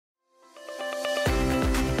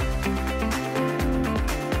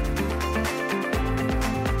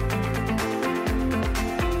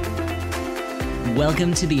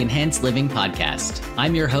Welcome to the Enhanced Living Podcast.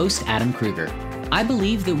 I'm your host, Adam Kruger. I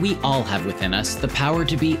believe that we all have within us the power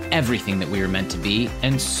to be everything that we are meant to be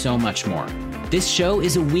and so much more. This show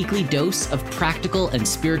is a weekly dose of practical and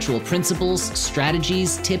spiritual principles,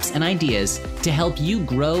 strategies, tips, and ideas to help you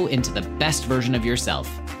grow into the best version of yourself.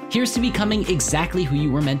 Here's to becoming exactly who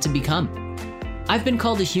you were meant to become. I've been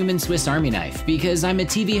called a human Swiss Army knife because I'm a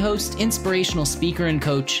TV host, inspirational speaker and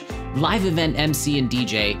coach, live event MC and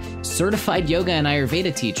DJ, certified yoga and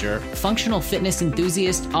Ayurveda teacher, functional fitness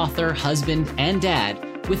enthusiast, author, husband, and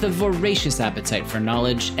dad with a voracious appetite for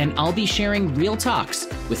knowledge, and I'll be sharing real talks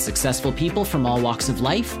with successful people from all walks of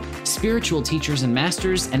life, spiritual teachers and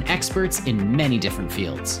masters, and experts in many different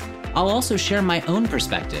fields. I'll also share my own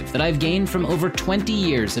perspective that I've gained from over 20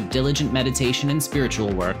 years of diligent meditation and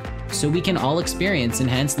spiritual work so we can all experience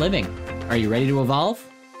enhanced living. Are you ready to evolve?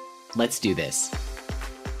 Let's do this.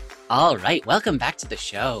 All right, welcome back to the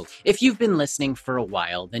show. If you've been listening for a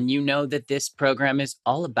while, then you know that this program is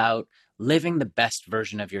all about living the best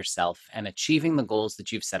version of yourself and achieving the goals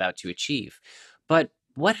that you've set out to achieve. But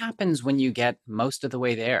what happens when you get most of the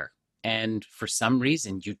way there and for some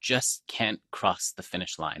reason you just can't cross the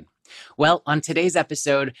finish line? Well, on today's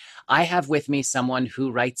episode, I have with me someone who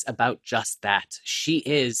writes about just that. She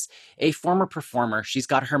is a former performer. She's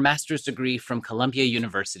got her master's degree from Columbia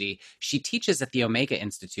University. She teaches at the Omega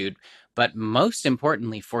Institute, but most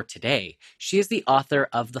importantly for today, she is the author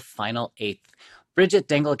of The Final Eighth. Brigitte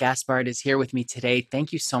Dengel-Gaspard is here with me today.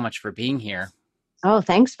 Thank you so much for being here. Oh,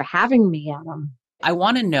 thanks for having me, Adam. I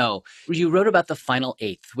want to know, you wrote about the final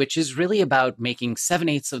eighth, which is really about making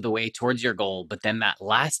 7/8 of the way towards your goal, but then that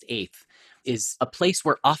last eighth is a place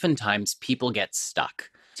where oftentimes people get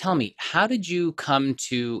stuck. Tell me, how did you come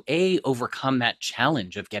to overcome that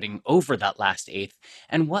challenge of getting over that last eighth,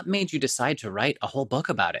 and what made you decide to write a whole book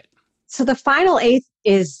about it? So the final eighth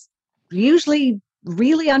is usually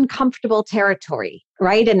really uncomfortable territory,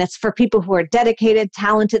 right? And it's for people who are dedicated,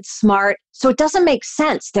 talented, smart. So it doesn't make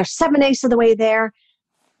sense. They're 7/8 of the way there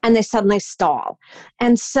and they suddenly stall.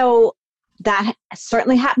 And so that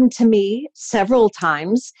certainly happened to me several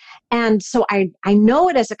times. And so I know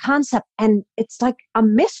it as a concept, and it's like a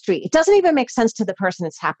mystery. It doesn't even make sense to the person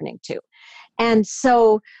it's happening to. And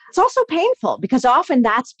so it's also painful because often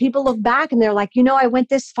that's people look back and they're like, I went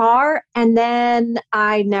this far and then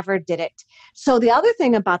I never did it. So the other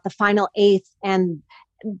thing about the final eighth and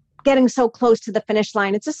getting so close to the finish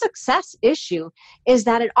line, it's a success issue, is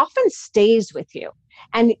that it often stays with you.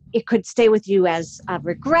 And it could stay with you as a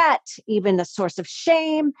regret, even a source of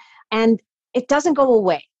shame, and it doesn't go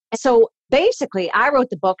away. So basically, I wrote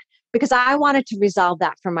the book because I wanted to resolve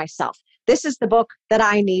that for myself. This is the book that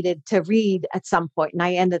I needed to read at some point, and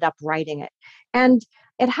I ended up writing it. And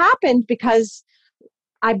it happened because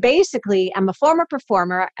I basically am a former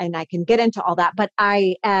performer, and I can get into all that, but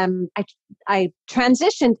I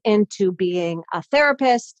transitioned into being a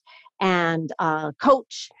therapist and a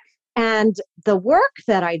coach. And the work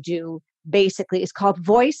that I do basically is called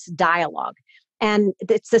voice dialogue. And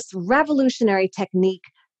it's this revolutionary technique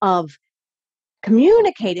of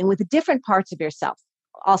communicating with the different parts of yourself,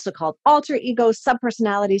 also called alter egos,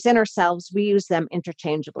 subpersonalities, inner selves. We use them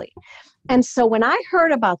interchangeably. And so when I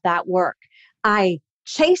heard about that work, I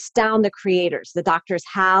chased down the creators, the doctors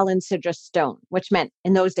Hal and Sidra Stone, which meant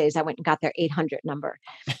in those days I went and got their 800 number.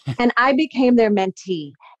 And I became their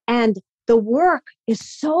mentee. And the work is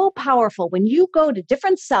so powerful when you go to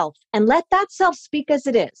different self and let that self speak as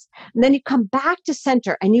it is. And then you come back to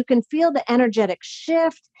center and you can feel the energetic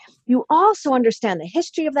shift. You also understand the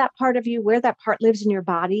history of that part of you, where that part lives in your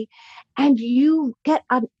body, and you get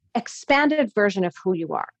an expanded version of who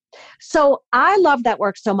you are. So I love that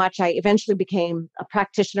work so much. I eventually became a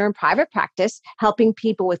practitioner in private practice, helping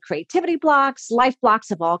people with creativity blocks, life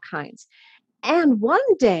blocks of all kinds. And one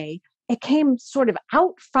day, it came sort of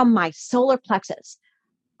out from my solar plexus.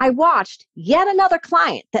 I watched yet another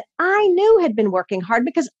client that I knew had been working hard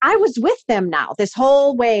because I was with them now this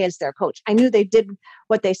whole way as their coach. I knew they did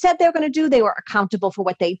what they said they were going to do. They were accountable for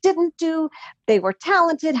what they didn't do. They were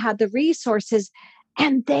talented, had the resources,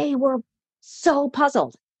 and they were so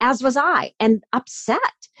puzzled, as was I, and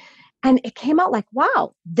upset. And it came out like,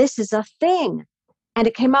 wow, this is a thing. And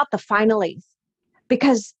it came out the final eighth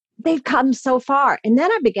because they've come so far. And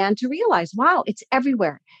then I began to realize, wow, it's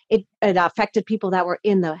everywhere. It affected people that were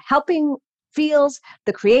in the helping fields,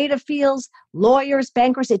 the creative fields, lawyers,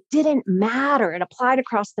 bankers. It didn't matter. It applied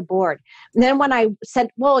across the board. And then when I said,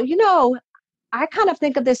 well, I kind of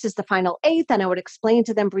think of this as the final eighth, and I would explain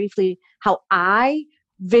to them briefly how I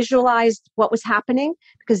visualized what was happening.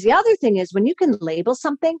 Because the other thing is when you can label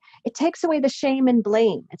something, it takes away the shame and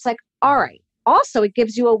blame. It's like, all right, also it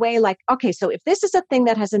gives you a way like, okay, so if this is a thing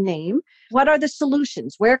that has a name, what are the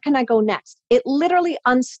solutions? Where can I go next? It literally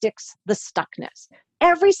unsticks the stuckness.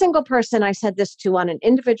 Every single person I said this to on an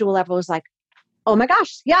individual level was like, oh my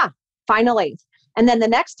gosh, yeah, final eighth. And then the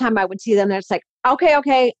next time I would see them, it's like,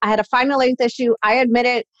 okay, I had a final eighth issue. I admit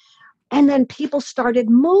it. And then people started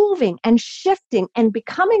moving and shifting and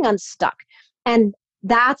becoming unstuck. And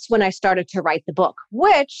that's when I started to write the book,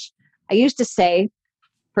 which I used to say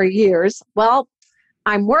for years, well,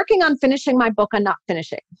 I'm working on finishing my book and not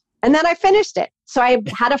finishing. And then I finished it. So I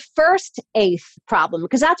had a first eighth problem,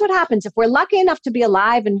 because that's what happens. If we're lucky enough to be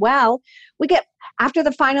alive and well, we get, after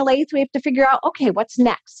the final eighth, we have to figure out, okay, what's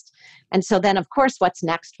next? And so then, of course, what's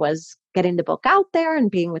next was getting the book out there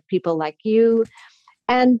and being with people like you.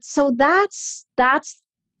 And so that's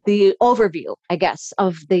the overview, I guess,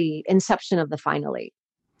 of the inception of the final eight.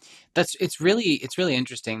 It's really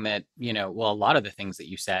interesting that, well, a lot of the things that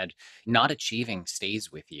you said, not achieving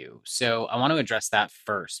stays with you. So I want to address that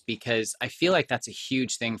first, because I feel like that's a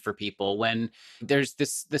huge thing for people when there's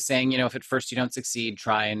the saying, if at first you don't succeed,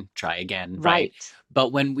 try and try again. Right.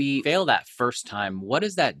 But when we fail that first time, what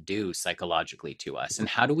does that do psychologically to us? And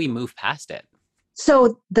how do we move past it?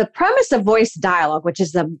 So the premise of voice dialogue, which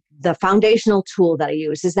is the foundational tool that I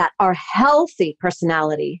use, is that our healthy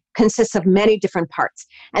personality consists of many different parts.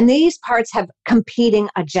 And these parts have competing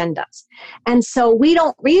agendas. And so we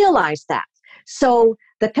don't realize that. So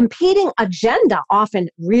the competing agenda often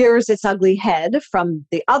rears its ugly head from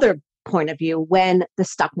the other point of view when the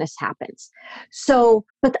stuckness happens. So,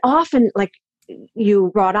 but often, like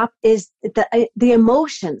you brought up, is the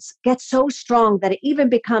emotions get so strong that it even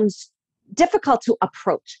becomes difficult to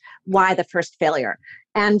approach why the first failure.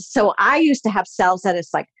 And so I used to have selves that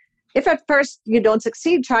it's like, if at first you don't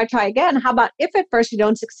succeed, try again. How about if at first you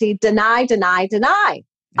don't succeed, deny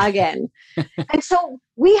again. And so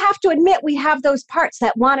we have to admit we have those parts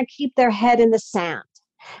that want to keep their head in the sand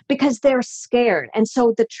because they're scared. And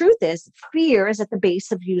so the truth is, fear is at the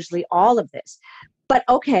base of usually all of this. But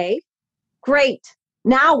okay, great.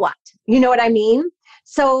 Now what? You know what I mean?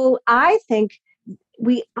 So I think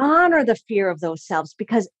we honor the fear of those selves,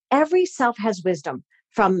 because every self has wisdom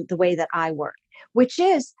from the way that I work, which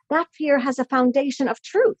is that fear has a foundation of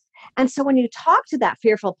truth. And so when you talk to that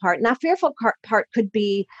fearful part, and that fearful part could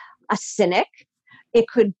be a cynic, it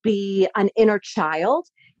could be an inner child,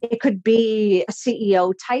 it could be a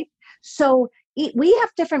CEO type. So we have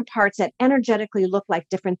different parts that energetically look like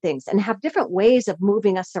different things and have different ways of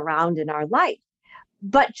moving us around in our life.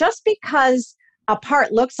 But just because a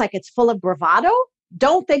part looks like it's full of bravado,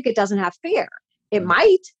 don't think it doesn't have fear. It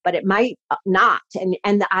might, but it might not.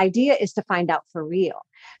 And the idea is to find out for real.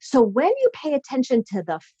 So when you pay attention to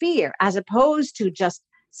the fear, as opposed to just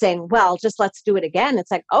saying, well, just let's do it again, it's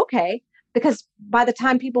like, okay, because by the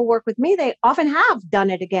time people work with me, they often have done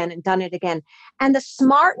it again and done it again. And the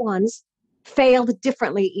smart ones failed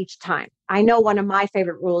differently each time. I know one of my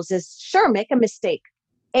favorite rules is, sure, make a mistake.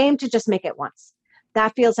 Aim to just make it once.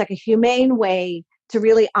 That feels like a humane way to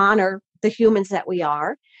really honor the humans that we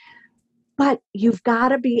are. But you've got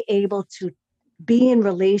to be able to be in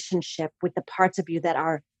relationship with the parts of you that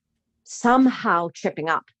are somehow tripping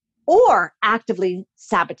up or actively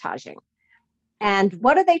sabotaging. And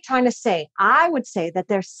what are they trying to say? I would say that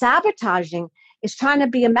their sabotaging is trying to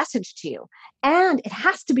be a message to you. And it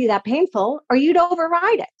has to be that painful or you'd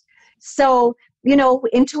override it. So,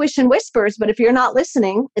 intuition whispers, but if you're not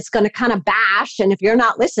listening, it's going to kind of bash. And if you're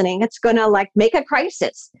not listening, it's going to like make a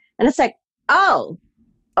crisis. And it's like, oh,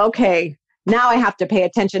 okay, now I have to pay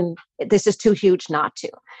attention. This is too huge not to.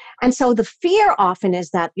 And so the fear often is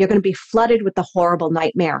that you're going to be flooded with the horrible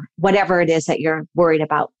nightmare, whatever it is that you're worried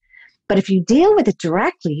about. But if you deal with it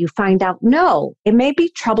directly, you find out, no, it may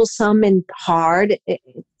be troublesome and hard.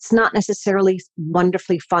 It's not necessarily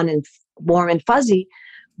wonderfully fun and warm and fuzzy,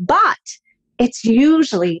 but it's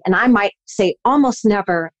usually, and I might say almost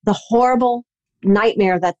never, the horrible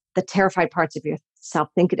nightmare that the terrified parts of yourself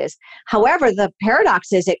think it is. However, the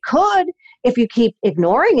paradox is it could, if you keep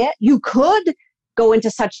ignoring it, you could go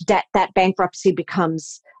into such debt that bankruptcy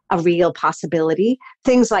becomes a real possibility,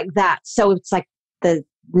 things like that. So it's like the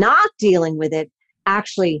not dealing with it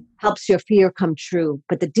actually helps your fear come true.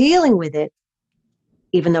 But the dealing with it,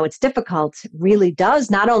 even though it's difficult, really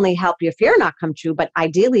does not only help your fear not come true, but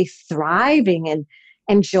ideally thriving and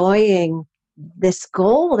enjoying this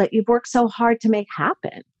goal that you've worked so hard to make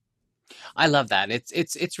happen. I love that.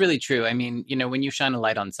 It's really true. I mean, when you shine a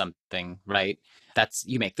light on something, right? That's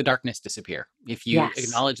you make the darkness disappear. If you Yes.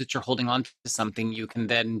 acknowledge that you're holding on to something, you can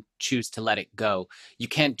then choose to let it go. You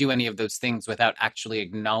can't do any of those things without actually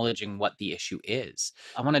acknowledging what the issue is.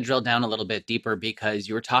 I want to drill down a little bit deeper because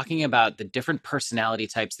you were talking about the different personality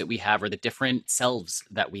types that we have or the different selves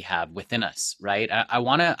that we have within us, right? I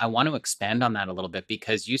want to expand on that a little bit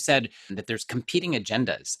because you said that there's competing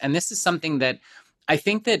agendas. And this is something that I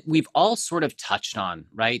think that we've all sort of touched on,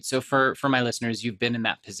 right? So for my listeners, you've been in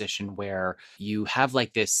that position where you have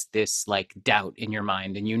like this like doubt in your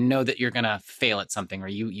mind, and you know that you're gonna fail at something, or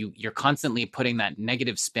you're constantly putting that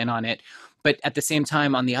negative spin on it. But at the same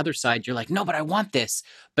time, on the other side, you're like, no, but I want this.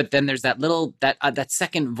 But then there's that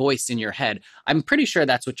second voice in your head. I'm pretty sure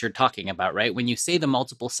that's what you're talking about, right? When you say the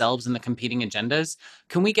multiple selves and the competing agendas,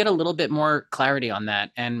 can we get a little bit more clarity on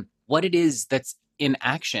that and what it is that's in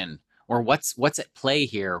action? Or what's at play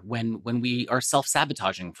here when we are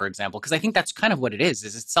self-sabotaging, for example? Because I think that's kind of what it is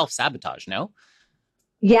it's self-sabotage, no?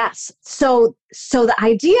 Yes. So the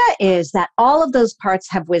idea is that all of those parts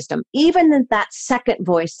have wisdom, even in that second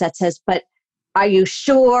voice that says, but are you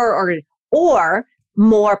sure? Or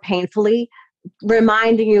more painfully,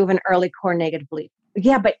 reminding you of an early core negative belief.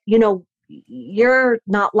 Yeah, but you're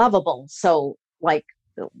not lovable. So like,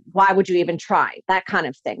 why would you even try? That kind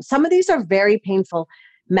of thing. Some of these are very painful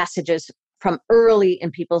messages from early in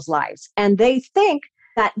people's lives. And they think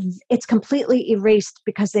that it's completely erased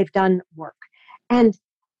because they've done work. And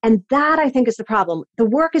and that I think is the problem. The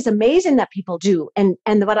work is amazing that people do.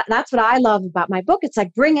 That's what I love about my book. It's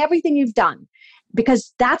like, bring everything you've done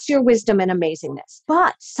because that's your wisdom and amazingness.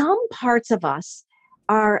 But some parts of us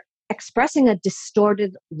are expressing a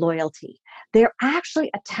distorted loyalty. They're actually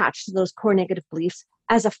attached to those core negative beliefs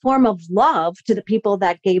as a form of love to the people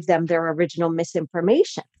that gave them their original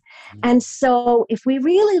misinformation. And so if we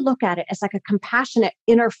really look at it as like a compassionate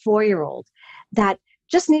inner 4-year-old that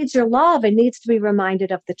just needs your love and needs to be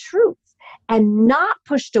reminded of the truth and not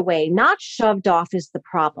pushed away, not shoved off is the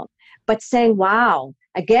problem, but saying, wow,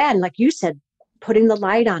 again, like you said, putting the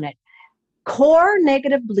light on it. Core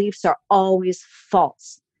negative beliefs are always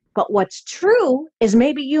false. But what's true is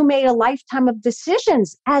maybe you made a lifetime of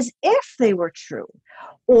decisions as if they were true,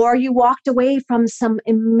 or you walked away from some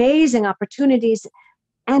amazing opportunities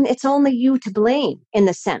and it's only you to blame in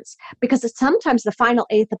the sense, because sometimes the final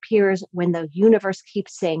eighth appears when the universe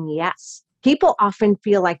keeps saying yes. People often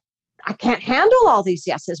feel like, I can't handle all these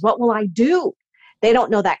yeses. What will I do? They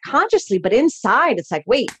don't know that consciously, but inside it's like,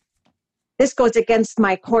 wait, this goes against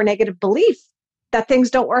my core negative belief that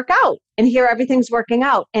things don't work out. And here everything's working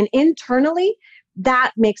out. And internally,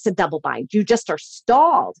 that makes a double bind. You just are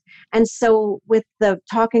stalled. And so with the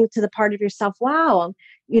talking to the part of yourself, wow,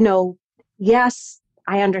 yes,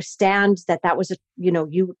 I understand that was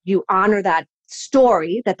you honor that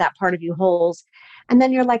story that part of you holds. And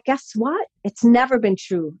then you're like, guess what? It's never been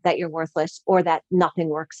true that you're worthless or that nothing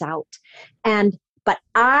works out. But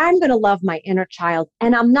I'm going to love my inner child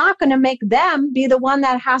and I'm not going to make them be the one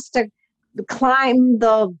that has to climb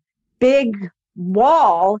the big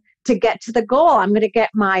wall to get to the goal. I'm going to get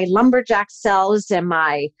my lumberjack selves and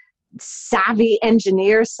my savvy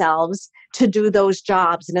engineer selves to do those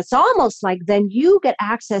jobs. And it's almost like then you get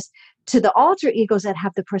access to the alter egos that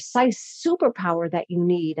have the precise superpower that you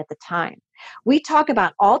need at the time. We talk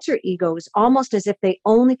about alter egos almost as if they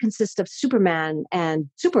only consist of Superman and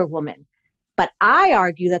Superwoman. But I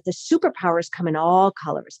argue that the superpowers come in all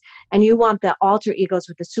colors. And you want the alter egos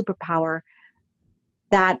with the superpower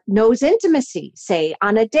that knows intimacy, say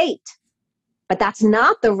on a date. But that's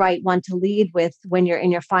not the right one to lead with when you're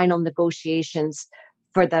in your final negotiations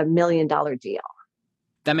for the $1 million deal.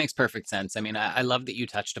 That makes perfect sense. I mean, I love that you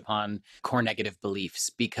touched upon core negative beliefs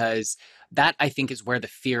because that I think is where the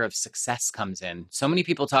fear of success comes in. So many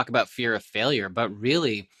people talk about fear of failure, but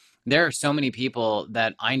really there are so many people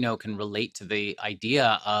that I know can relate to the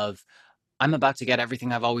idea of, I'm about to get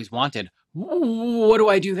everything I've always wanted. What do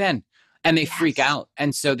I do then? And they freak out.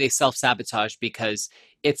 And so they self-sabotage because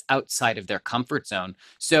it's outside of their comfort zone.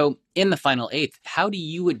 So in the final eighth, how do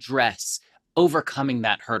you address overcoming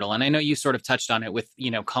that hurdle? And I know you sort of touched on it with,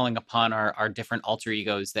 calling upon our different alter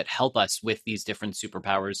egos that help us with these different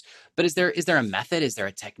superpowers. But is there a method? Is there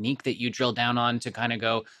a technique that you drill down on to kind of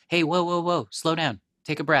go, hey, whoa, slow down,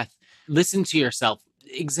 take a breath, listen to yourself,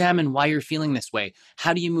 examine why you're feeling this way?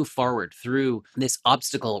 How do you move forward through this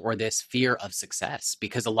obstacle or this fear of success?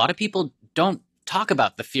 Because a lot of people don't talk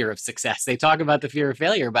about the fear of success. They talk about the fear of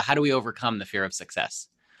failure, but how do we overcome the fear of success?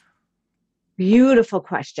 Beautiful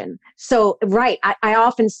question. So, right, I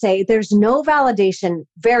often say there's no validation,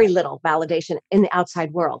 very little validation in the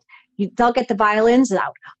outside world. They'll get the violins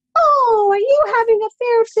out. oh, are you having a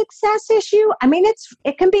fear of success issue? I mean,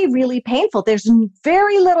 it can be really painful. There's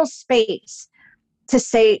very little space to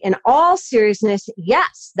say in all seriousness,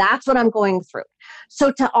 yes, that's what I'm going through.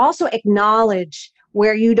 So to also acknowledge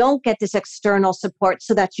where you don't get this external support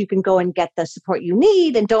so that you can go and get the support you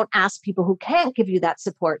need, and don't ask people who can't give you that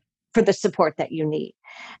support for the support that you need.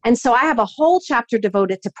 And so I have a whole chapter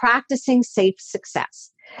devoted to practicing safe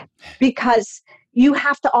success, because you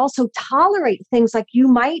have to also tolerate things like you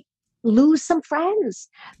might lose some friends.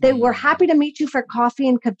 They were happy to meet you for coffee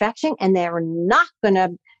and kvetching, and they're not going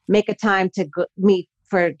to make a time to meet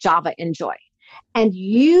for Java Enjoy. And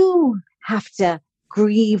you have to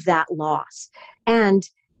grieve that loss and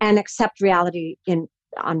accept reality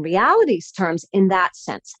on reality's terms in that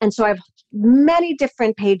sense. And so I have many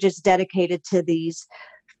different pages dedicated to these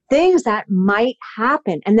things that might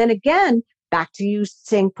happen. And then again, back to you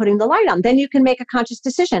saying putting the light on, then you can make a conscious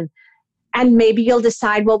decision. And maybe you'll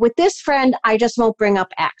decide, well, with this friend, I just won't bring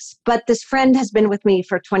up X. But this friend has been with me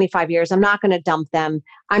for 25 years. I'm not going to dump them.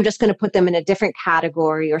 I'm just going to put them in a different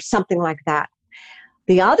category or something like that.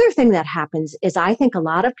 The other thing that happens is I think a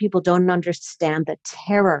lot of people don't understand the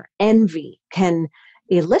terror envy can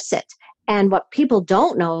elicit. And what people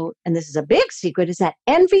don't know, and this is a big secret, is that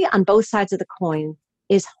envy on both sides of the coin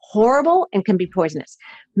is horrible and can be poisonous.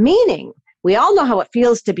 Meaning, we all know how it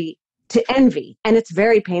feels to envy, and it's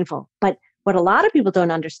very painful. But what a lot of people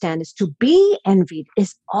don't understand is to be envied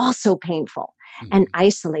is also painful and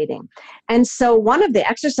isolating. And so one of the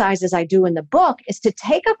exercises I do in the book is to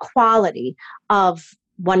take a quality of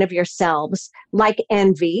one of yourselves, like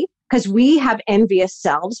envy, because we have envious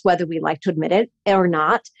selves, whether we like to admit it or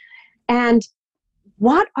not. And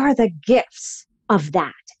what are the gifts of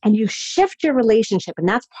that? And you shift your relationship, and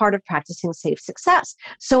that's part of practicing safe success.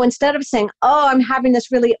 So instead of saying, oh, I'm having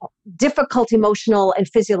this really difficult emotional and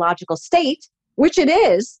physiological state, which it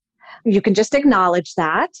is, you can just acknowledge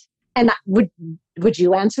that. And would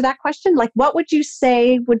you answer that question? Like, what would you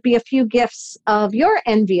say would be a few gifts of your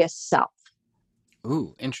envious self?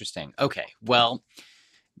 Ooh, interesting. Okay. Well,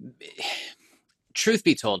 truth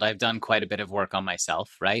be told, I've done quite a bit of work on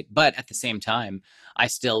myself, right? But at the same time, I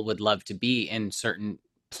still would love to be in certain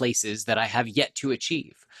places that I have yet to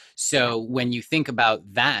achieve. So when you think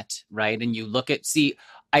about that, right, and you look at,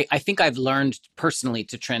 I think I've learned personally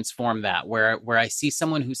to transform that, where I see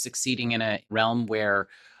someone who's succeeding in a realm where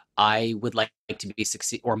I would like to be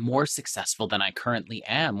more successful than I currently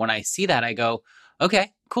am. When I see that, I go,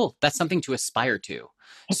 okay, cool. That's something to aspire to.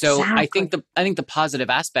 Exactly. So I think the positive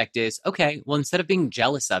aspect is, okay, well, instead of being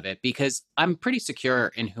jealous of it, because I'm pretty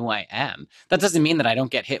secure in who I am, that doesn't mean that I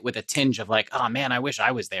don't get hit with a tinge of like, oh man, I wish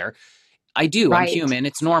I was there. I do. Right. I'm human.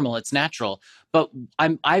 It's normal. It's natural. But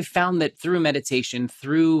I've found that through meditation,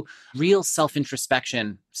 through real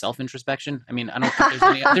self-introspection. I mean, I don't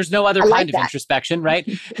think there's no other kind of introspection, right?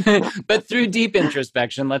 But through deep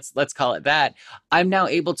introspection, let's call it that, I'm now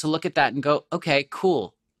able to look at that and go, okay,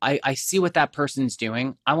 cool. I see what that person's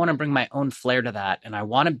doing. I want to bring my own flair to that. And I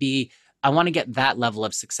want to get that level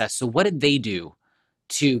of success. So what did they do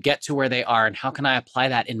to get to where they are? And how can I apply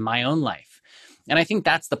that in my own life? And I think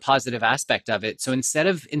that's the positive aspect of it. So instead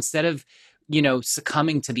of,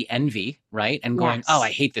 succumbing to the envy, right? And going, yes, oh, I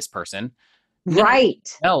hate this person.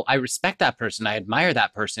 Right. No, I respect that person. I admire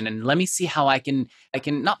that person. And let me see how I can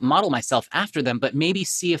not model myself after them, but maybe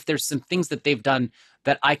see if there's some things that they've done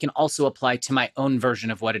that I can also apply to my own version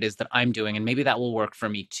of what it is that I'm doing. And maybe that will work for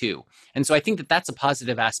me too. And so I think that that's a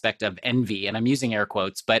positive aspect of envy. And I'm using air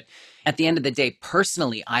quotes, but at the end of the day,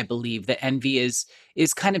 personally, I believe that envy is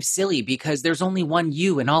kind of silly because there's only one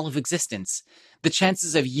you in all of existence. The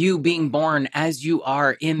chances of you being born as you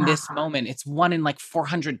are in this moment, it's 1 in like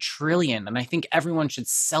 400 trillion. And I think everyone should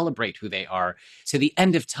celebrate who they are to the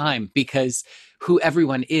end of time, because who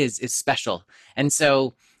everyone is special. And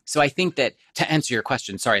so I think that, to answer your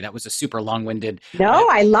question, sorry, that was a super long-winded. No,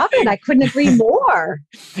 I love it. I couldn't agree more.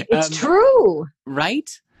 It's true. Right?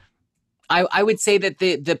 I would say that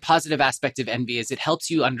the positive aspect of envy is it helps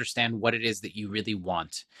you understand what it is that you really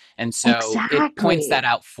want. And so It points that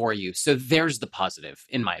out for you. So there's the positive,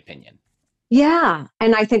 in my opinion. Yeah.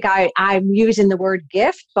 And I think I'm using the word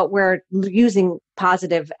gift, but we're using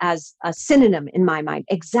positive as a synonym in my mind.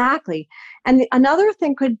 Exactly. And another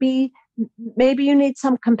thing could be maybe you need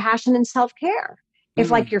some compassion and self-care.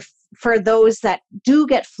 If like for those that do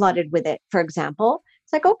get flooded with it, for example,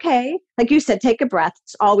 it's like, okay, like you said, take a breath.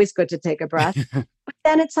 It's always good to take a breath. But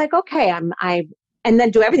then it's like, okay, and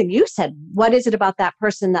then do everything you said. What is it about that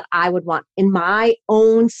person that I would want in my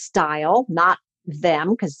own style, not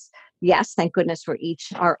them? Because yes, thank goodness we're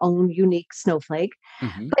each our own unique snowflake.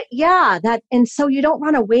 Mm-hmm. But yeah, and so you don't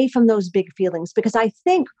run away from those big feelings, because I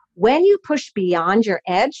think when you push beyond your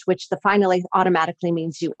edge, which the finally automatically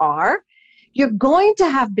means you are, you're going to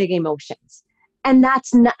have big emotions. And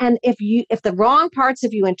that's not, and if the wrong parts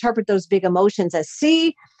of you interpret those big emotions as,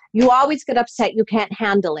 see, you always get upset, you can't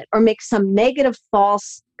handle it, or make some negative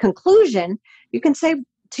false conclusion, you can say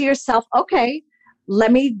to yourself, okay,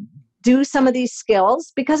 let me do some of these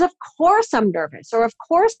skills, because of course I'm nervous, or of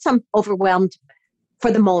course I'm overwhelmed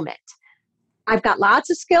for the moment. I've got lots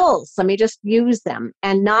of skills. Let me just use them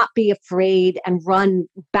and not be afraid and run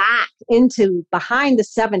back into behind the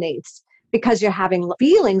 7/8 because you're having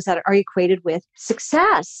feelings that are equated with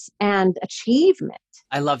success and achievement.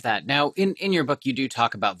 I love that. Now, in your book, you do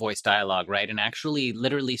talk about voice dialogue, right? And actually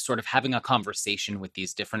literally sort of having a conversation with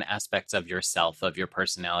these different aspects of yourself, of your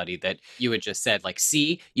personality that you had just said, like,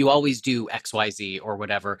 see, you always do X, Y, Z or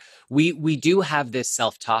whatever. We do have this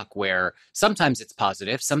self-talk where sometimes it's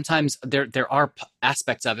positive. Sometimes there are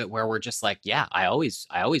aspects of it where we're just like, yeah, I always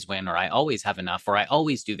win, or I always have enough, or I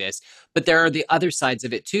always do this. But there are the other sides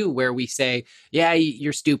of it too, where we say, yeah,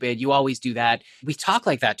 you're stupid. You always do that. We talk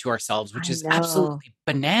like that to ourselves, which is absolutely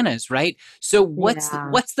bananas, right? So what's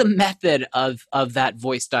the method of that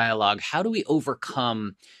voice dialogue? How do we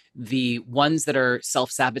overcome the ones that are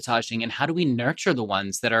self-sabotaging, and how do we nurture the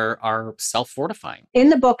ones that are self-fortifying? In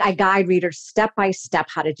the book, I guide readers step by step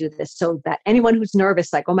how to do this, so that anyone who's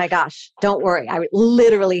nervous, like, oh my gosh, don't worry. I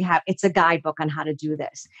literally it's a guidebook on how to do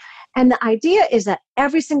this. And the idea is that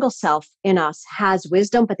every single self in us has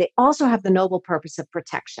wisdom, but they also have the noble purpose of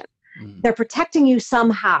protection. They're protecting you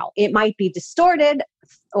somehow. It might be distorted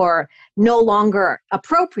or no longer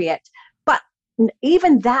appropriate, but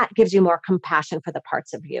even that gives you more compassion for the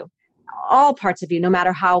parts of you, all parts of you, no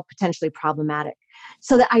matter how potentially problematic.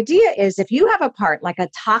 So the idea is, if you have a part like a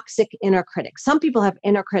toxic inner critic, some people have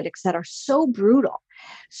inner critics that are so brutal.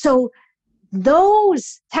 So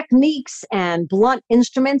those techniques and blunt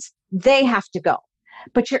instruments, they have to go.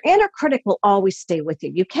 But your inner critic will always stay with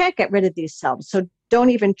you. You can't get rid of these selves, so don't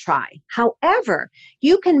even try. However,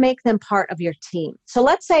 you can make them part of your team. So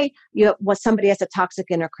let's say somebody has a toxic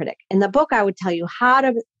inner critic. In the book, I would tell you how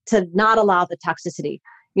to not allow the toxicity.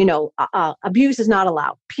 Abuse is not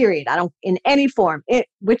allowed, period. In any form,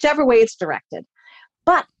 whichever way it's directed.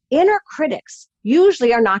 But inner critics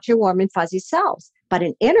usually are not your warm and fuzzy selves. But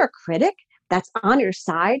an inner critic that's on your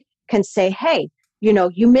side can say, hey, you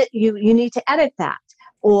need to edit that.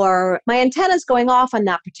 Or my antenna's going off on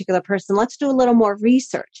that particular person. Let's do a little more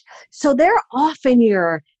research. So they're often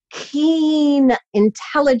your keen,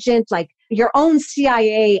 intelligent, like your own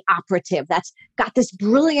CIA operative that's got this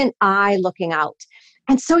brilliant eye looking out.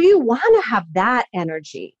 And so you want to have that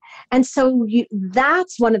energy. And so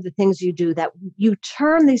that's one of the things you do, that you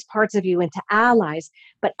turn these parts of you into allies,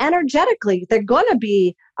 but energetically, they're going to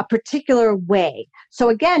be a particular way. So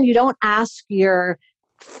again, you don't ask your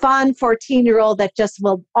fun 14-year-old that just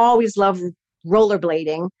will always love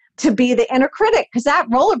rollerblading to be the inner critic, because that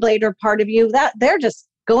rollerblader part of you, that they're just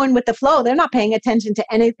going with the flow. They're not paying attention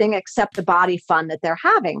to anything except the body fun that they're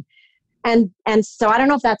having. And so I don't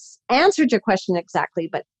know if that's answered your question exactly,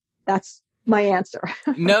 but that's my answer.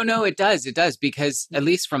 No, it does. It does. Because at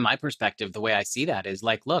least from my perspective, the way I see that is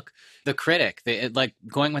like, look, the critic, like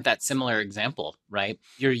going with that similar example, right?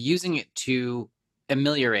 You're using it to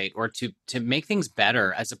ameliorate or to make things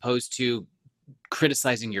better, as opposed to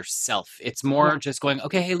criticizing yourself. It's more just going,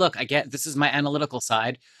 okay, hey, look, I get this is my analytical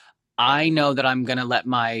side. I know that I'm going to let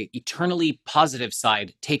my eternally positive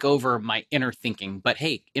side take over my inner thinking. But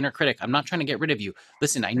hey, inner critic, I'm not trying to get rid of you.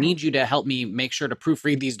 Listen, I need you to help me make sure to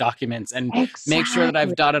proofread these documents and make sure that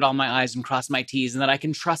I've dotted all my I's and crossed my T's, and that I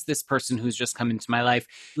can trust this person who's just come into my life.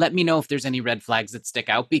 Let me know if there's any red flags that stick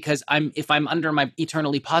out, because if I'm under my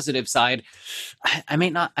eternally positive side, I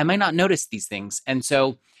might not notice these things. And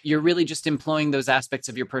so you're really just employing those aspects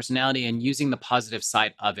of your personality and using the positive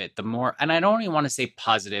side of it. The more, and I don't even want to say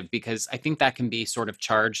positive, because I think that can be sort of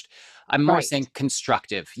charged. I'm more saying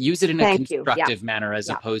constructive. Use it in a constructive manner as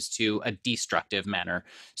opposed to a destructive manner.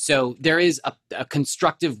 So there is a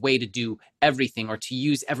constructive way to do everything, or to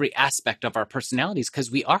use every aspect of our personalities, because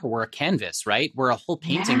we're a canvas, right? We're a whole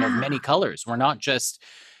painting of many colors. We're not just,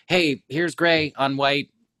 hey, here's gray on white.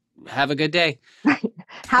 Have a good day.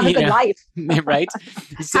 Have a good life. Right?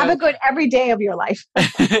 So, have a good every day of your life.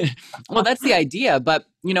 Well, that's the idea. But,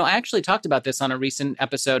 I actually talked about this on a recent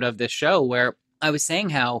episode of this show, where I was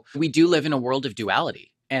saying how we do live in a world of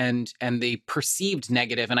duality and the perceived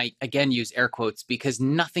negative. And I, again, use air quotes, because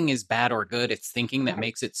nothing is bad or good. It's thinking that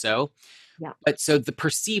makes it so. Yeah. But so the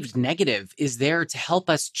perceived negative is there to help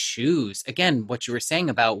us choose, again, what you were saying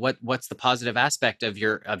about what's the positive aspect of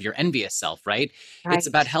your envious self, right? It's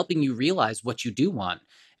about helping you realize what you do want.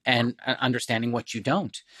 and understanding what you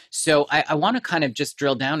don't. So I want to kind of just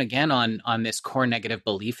drill down again on this core negative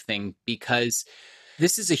belief thing, because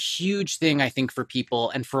this is a huge thing, I think, for people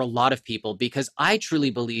and for a lot of people, because I truly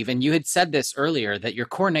believe, and you had said this earlier, that your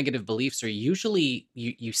core negative beliefs are usually,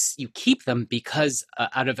 you keep them because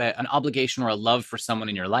out of an obligation or a love for someone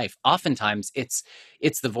in your life. Oftentimes it's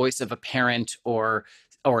the voice of a parent or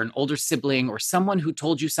an older sibling or someone who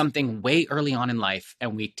told you something way early on in life,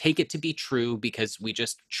 and we take it to be true because we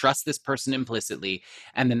just trust this person implicitly.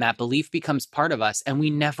 And then that belief becomes part of us and we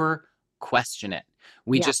never question it.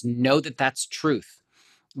 We just know that that's truth.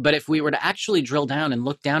 But if we were to actually drill down and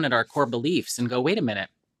look down at our core beliefs and go, wait a minute,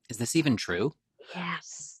 is this even true?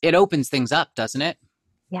 Yes. It opens things up, doesn't it?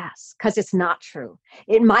 Yes, because it's not true.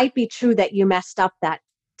 It might be true that you messed up that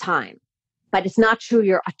time, but it's not true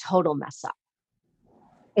you're a total mess up.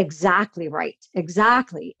 Exactly right.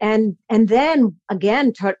 Exactly. And then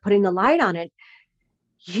again, putting the light on it,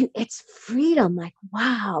 it's freedom. Like,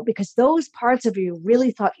 wow, because those parts of you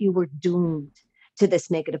really thought you were doomed to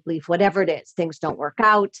this negative belief, whatever it is. Things don't work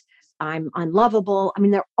out. I'm unlovable. I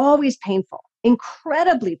mean, they're always painful,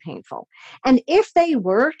 incredibly painful. And if they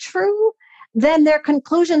were true, then their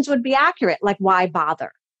conclusions would be accurate. Like, why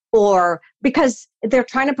bother? Or because they're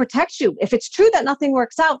trying to protect you. If it's true that nothing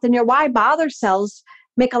works out, then your why bother cells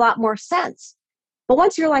make a lot more sense. But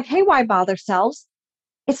once you're like, hey, why bother cells?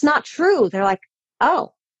 It's not true. They're like,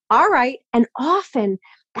 oh, all right. And often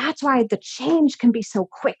that's why the change can be so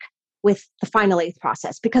quick with the final eighth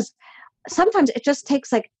process, because sometimes it just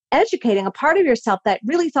takes like educating a part of yourself that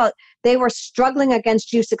really thought they were struggling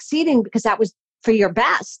against you succeeding because that was for your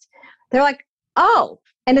best. They're like, oh,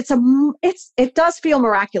 and it does feel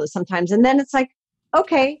miraculous sometimes. And then it's like,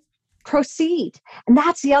 okay, proceed. And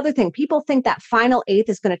that's the other thing. People think that final eighth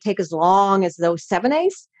is going to take as long as those 7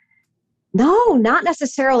 eighths. No, not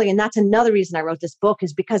necessarily. And that's another reason I wrote this book,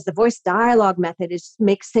 is because the voice dialogue method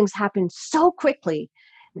makes things happen so quickly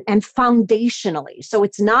and foundationally. So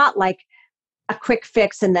it's not like a quick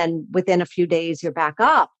fix and then within a few days you're back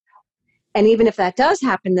up. And even if that does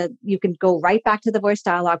happen, that you can go right back to the voice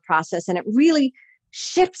dialogue process, and it really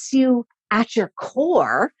shifts you at your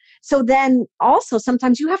core. So then also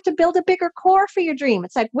sometimes you have to build a bigger core for your dream.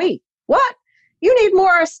 It's like, wait, what? You need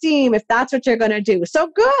more esteem if that's what you're going to do. So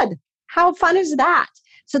good. How fun is that?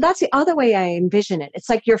 So that's the other way I envision it. It's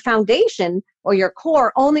like your foundation or your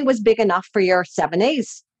core only was big enough for your 7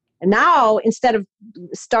 eighths. And now instead of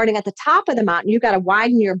starting at the top of the mountain, you got to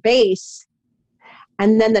widen your base,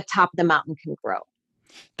 and then the top of the mountain can grow.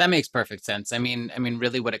 That makes perfect sense. I mean,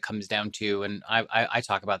 really what it comes down to, and I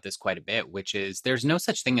talk about this quite a bit, which is there's no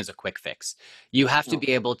such thing as a quick fix. You have to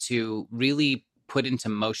be able to really put into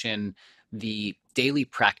motion the daily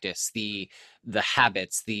practice, the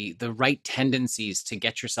habits, the right tendencies to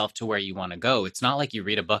get yourself to where you want to go. It's not like you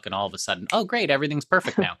read a book and all of a sudden, oh, great, everything's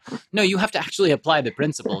perfect now. No, you have to actually apply the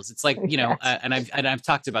principles. It's like, and I've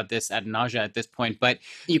talked about this ad nauseam at this point, but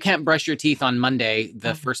you can't brush your teeth on Monday,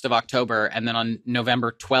 the 1st of October, and then on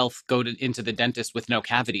November 12th, go into the dentist with no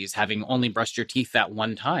cavities, having only brushed your teeth that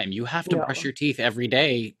one time. You have to brush your teeth every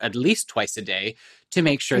day, at least twice a day, to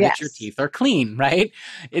make sure that your teeth are clean, right?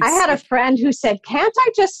 I had a friend who said, can't I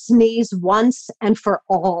just sneeze once and for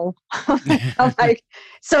all? I'm like,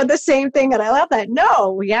 so the same thing. And I love that.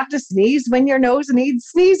 No, we have to sneeze when your nose needs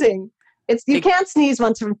sneezing. You can't sneeze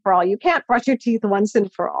once and for all. You can't brush your teeth once and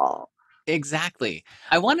for all. Exactly.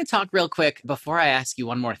 I want to talk real quick before I ask you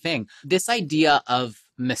one more thing. This idea of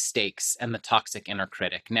mistakes and the toxic inner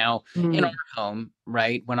critic. Now, in our home,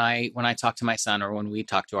 right, when I talk to my son, or when we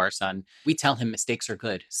talk to our son, we tell him mistakes are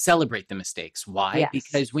good. Celebrate the mistakes. Why? Yes.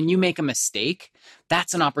 Because when you make a mistake,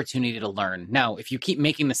 that's an opportunity to learn. Now, if you keep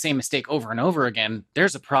making the same mistake over and over again,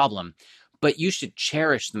 there's a problem. But you should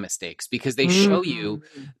cherish the mistakes, because they show you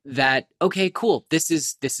that, okay, cool, this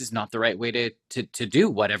is not the right way to do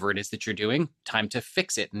whatever it is that you're doing. Time to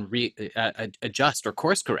fix it and adjust or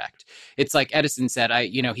course correct. It's like Edison said,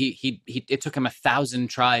 it took him 1,000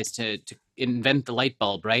 tries to invent the light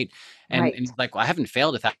bulb, right? And he's like, well, I haven't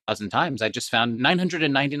failed 1,000 times. I just found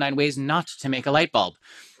 999 ways not to make a light bulb.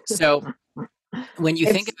 So when you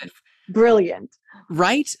think of it, brilliant.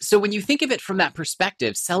 Right? So when you think of it from that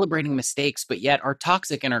perspective, celebrating mistakes, but yet our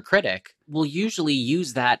toxic inner critic will usually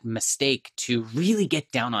use that mistake to really get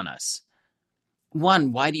down on us.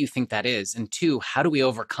 One, why do you think that is? And two, how do we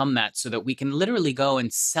overcome that so that we can literally go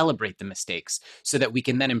and celebrate the mistakes so that we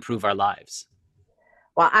can then improve our lives?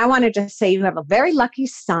 Well, I want to just say you have a very lucky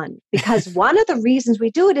son, because one of the reasons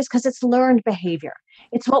we do it is because it's learned behavior.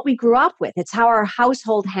 It's what we grew up with. It's how our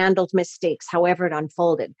household handled mistakes, however it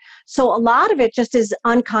unfolded. So a lot of it just is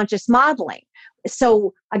unconscious modeling.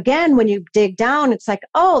 So again, when you dig down, it's like,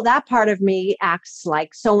 oh, that part of me acts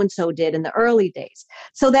like so-and-so did in the early days.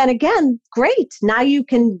 So then again, great. Now you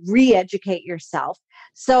can re-educate yourself.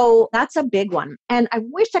 So that's a big one. And I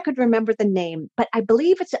wish I could remember the name, but I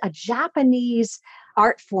believe it's a Japanese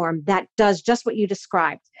art form that does just what you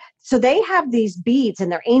described. So they have these beads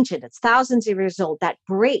and they're ancient. It's thousands of years old that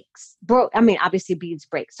obviously beads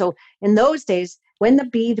break. So in those days, when the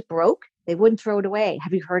bead broke, they wouldn't throw it away.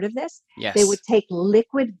 Have you heard of this? Yes. They would take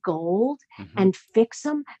liquid gold and fix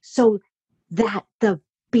them so that the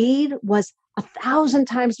bead was 1,000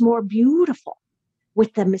 times more beautiful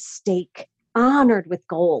with the mistake honored with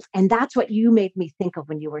gold. And that's what you made me think of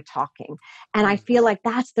when you were talking. And I feel like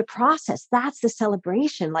that's the process. That's the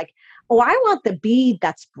celebration. Like, oh, I want the bead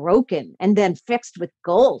that's broken and then fixed with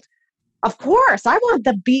gold. Of course, I want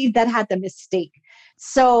the bead that had the mistake.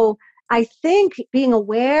 So I think being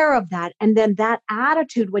aware of that and then that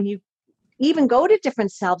attitude when you even go to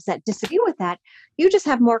different selves that disagree with that, you just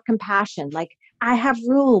have more compassion. Like, I have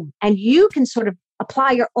room, and you can sort of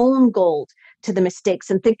apply your own gold to the mistakes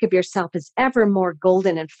and think of yourself as ever more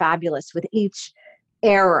golden and fabulous with each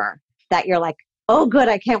error that you're like, oh, good,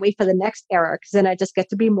 I can't wait for the next error because then I just get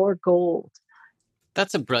to be more gold.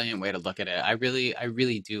 That's a brilliant way to look at it. I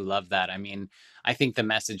really do love that. I mean, I think the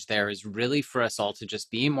message there is really for us all to just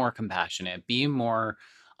be more compassionate, be more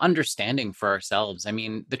understanding for ourselves. I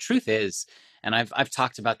mean, the truth is, and I've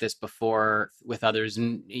talked about this before with others,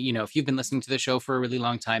 and if you've been listening to the show for a really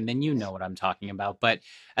long time, then you know what I'm talking about. But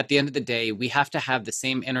at the end of the day, we have to have the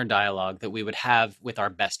same inner dialogue that we would have with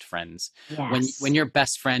our best friends. Yes. When your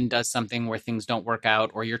best friend does something where things don't work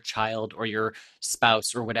out, or your child or your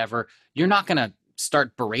spouse or whatever, you're not going to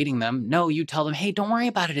start berating them. No, you tell them, hey, don't worry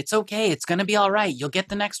about it. It's okay. It's going to be all right. You'll get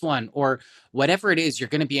the next one, or whatever it is, you're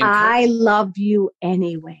going to be encouraged. I love you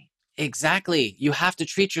anyway. Exactly. You have to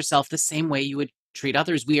treat yourself the same way you would treat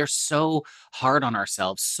others. We are so hard on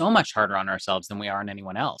ourselves, so much harder on ourselves than we are on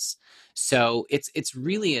anyone else. So it's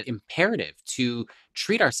really imperative to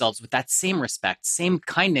treat ourselves with that same respect, same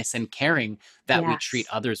kindness and caring that we treat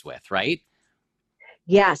others with, right?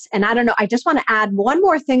 Yes. And I don't know, I just want to add one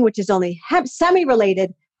more thing, which is only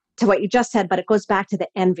semi-related to what you just said, but it goes back to the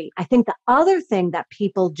envy. I think the other thing that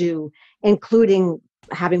people do, including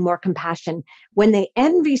having more compassion, when they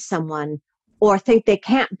envy someone or think they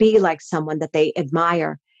can't be like someone that they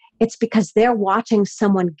admire, it's because they're watching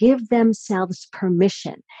someone give themselves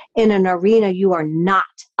permission in an arena you are not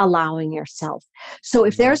allowing yourself. So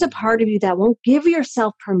if there's a part of you that won't give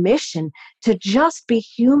yourself permission to just be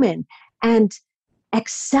human and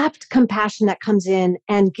accept compassion that comes in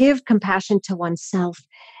and give compassion to oneself,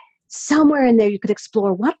 somewhere in there you could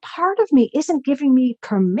explore what part of me isn't giving me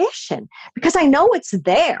permission, because I know it's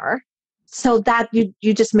there. So that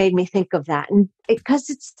you just made me think of that. And because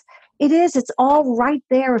it's all right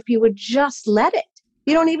there if you would just let it.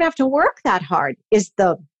 You don't even have to work that hard is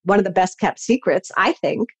one of the best kept secrets, I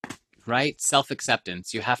think. Right?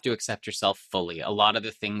 Self-acceptance. You have to accept yourself fully. A lot of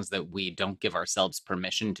the things that we don't give ourselves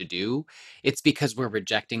permission to do, it's because we're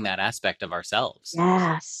rejecting that aspect of ourselves.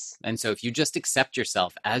 Yes. And so if you just accept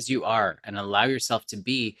yourself as you are and allow yourself to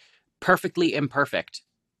be perfectly imperfect.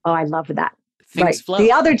 Oh, I love that. Things flow.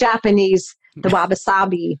 The other Japanese, the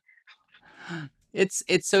wabi-sabi. It's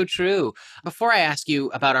so true. Before I ask you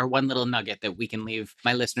about our one little nugget that we can leave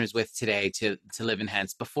my listeners with today to live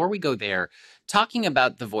enhanced, before we go there, talking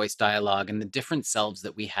about the voice dialogue and the different selves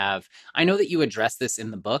that we have, I know that you address this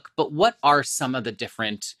in the book, but what are some of the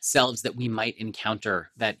different selves that we might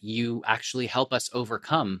encounter that you actually help us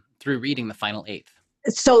overcome through reading The Final Eighth?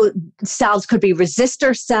 So selves could be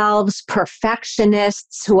resistor selves,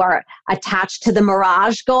 perfectionists who are attached to the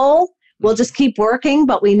mirage goal. We'll just keep working,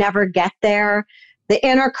 but we never get there. The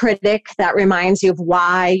inner critic that reminds you of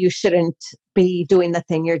why you shouldn't be doing the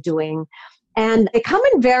thing you're doing. And they come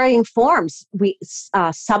in varying forms.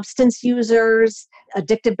 Substance users,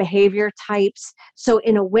 addictive behavior types. So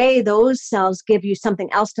in a way, those selves give you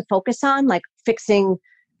something else to focus on, like fixing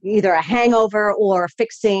either a hangover or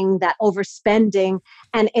fixing that overspending.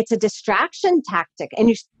 And it's a distraction tactic.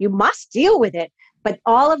 And you must deal with it. But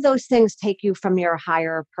all of those things take you from your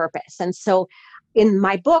higher purpose. And so in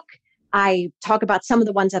my book, I talk about some of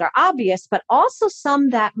the ones that are obvious, but also some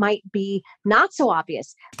that might be not so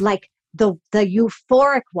obvious, like the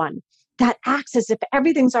euphoric one that acts as if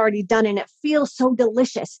everything's already done and it feels so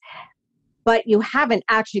delicious, but you haven't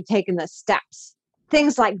actually taken the steps,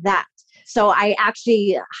 things like that. So I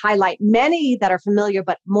actually highlight many that are familiar,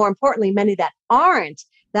 but more importantly, many that aren't,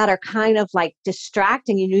 that are kind of like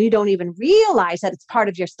distracting you. You don't even realize that it's part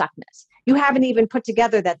of your stuckness. You haven't even put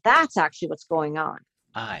together that that's actually what's going on.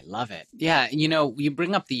 I love it. Yeah, you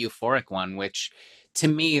bring up the euphoric one, which to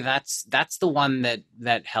me that's the one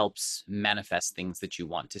that helps manifest things that you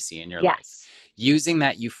want to see in your life. Yes. Using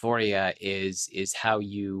that euphoria is how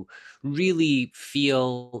you really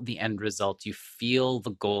feel the end result. You feel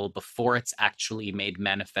the goal before it's actually made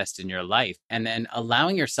manifest in your life, and then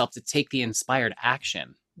allowing yourself to take the inspired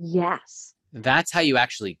action. Yes. That's how you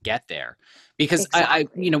actually get there. Because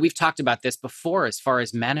Exactly. we've talked about this before as far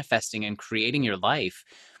as manifesting and creating your life.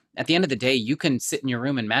 At the end of the day, you can sit in your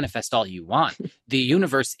room and manifest all you want. The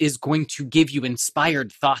universe is going to give you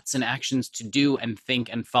inspired thoughts and actions to do and think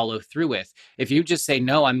and follow through with. If you just say,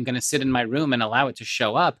 no, I'm going to sit in my room and allow it to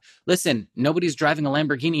show up, listen, nobody's driving a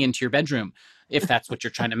Lamborghini into your bedroom if that's what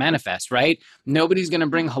you're trying to manifest, right? Nobody's going to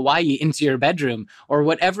bring Hawaii into your bedroom, or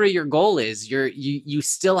whatever your goal is. You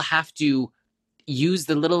still have to use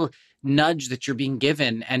the little nudge that you're being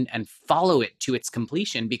given and follow it to its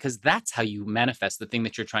completion, because that's how you manifest the thing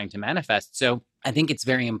that you're trying to manifest. So I think it's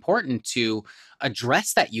very important to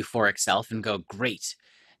address that euphoric self and go, great,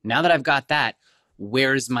 now that I've got that,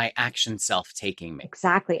 where's my action self taking me?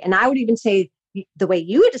 Exactly. And I would even say the way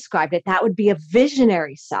you described it, that would be a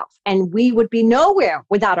visionary self. And we would be nowhere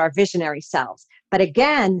without our visionary selves. But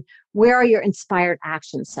again, where are your inspired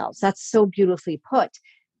action selves? That's so beautifully put,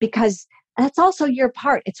 because that's also your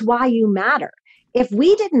part. It's why you matter. If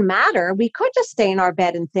we didn't matter, we could just stay in our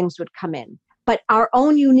bed and things would come in. But our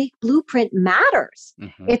own unique blueprint matters.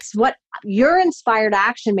 Mm-hmm. It's what your inspired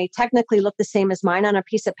action may technically look the same as mine on a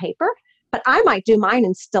piece of paper, but I might do mine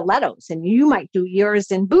in stilettos and you might do yours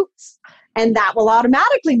in boots. And that will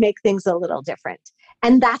automatically make things a little different.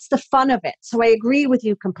 And that's the fun of it. So I agree with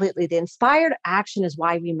you completely. The inspired action is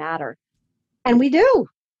why we matter. And we do.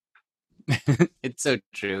 It's so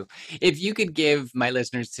true. If you could give my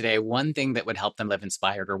listeners today one thing that would help them live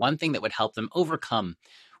inspired, or one thing that would help them overcome,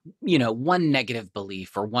 one negative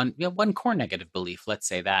belief, or one core negative belief, let's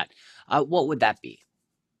say that, what would that be?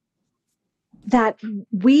 That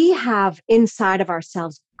we have inside of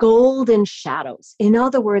ourselves golden shadows. In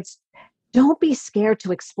other words, don't be scared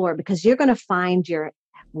to explore, because you're going to find your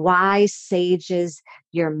wise sages,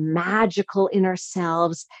 your magical inner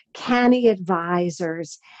selves, canny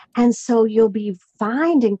advisors. And so you'll be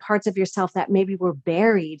finding parts of yourself that maybe were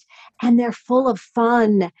buried, and they're full of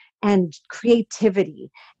fun and creativity.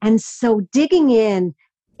 And so digging in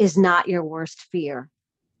is not your worst fear.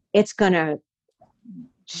 It's going to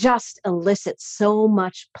just elicit so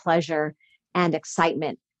much pleasure and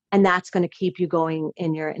excitement. And that's going to keep you going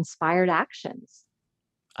in your inspired actions.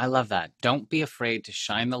 I love that. Don't be afraid to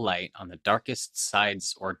shine the light on the darkest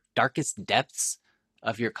sides or darkest depths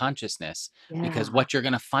of your consciousness, because what you're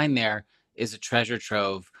going to find there is a treasure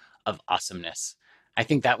trove of awesomeness. I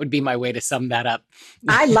think that would be my way to sum that up.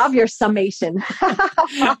 I love your summation.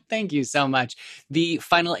 Thank you so much. The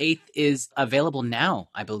Final Eighth is available now,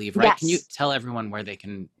 I believe, right? Yes. Can you tell everyone where they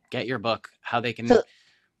can get your book, how they can...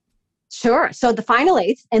 Sure. So The Final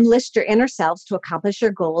Eighth, Enlist Your Inner Selves to Accomplish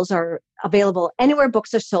Your Goals, are available anywhere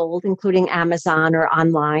books are sold, including Amazon or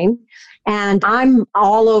online. And I'm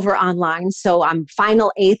all over online. So I'm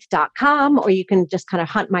final8th.com, or you can just kind of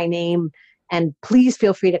hunt my name, and please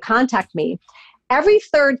feel free to contact me. Every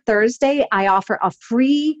third Thursday, I offer a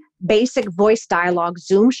free basic voice dialogue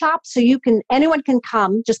Zoom shop. So anyone can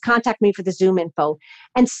come, just contact me for the Zoom info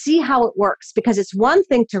and see how it works, because it's one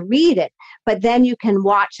thing to read it, but then you can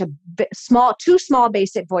watch two small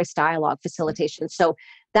basic voice dialogue facilitations. So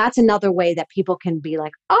that's another way that people can be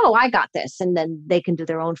like, oh, I got this. And then they can do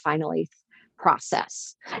their own Final Eighth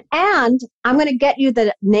process. And I'm going to get you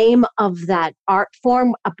the name of that art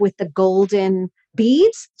form up with the golden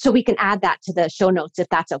beads, so we can add that to the show notes if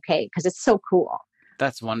that's okay, because it's so cool.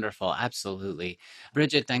 That's wonderful. Absolutely.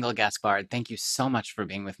 Brigitte Dengel-Gaspard, thank you so much for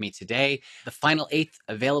being with me today. The Final Eighth,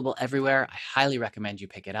 available everywhere. I highly recommend you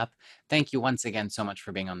pick it up. Thank you once again so much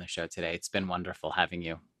for being on the show today. It's been wonderful having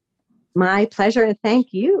you. My pleasure, and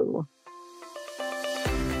thank you.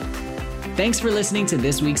 Thanks for listening to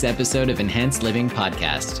this week's episode of Enhanced Living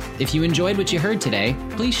Podcast. If you enjoyed what you heard today,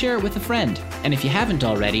 please share it with a friend. And if you haven't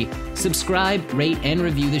already, subscribe, rate, and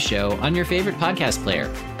review the show on your favorite podcast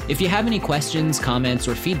player. If you have any questions, comments,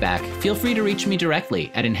 or feedback, feel free to reach me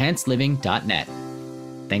directly at enhancedliving.net.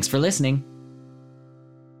 Thanks for listening.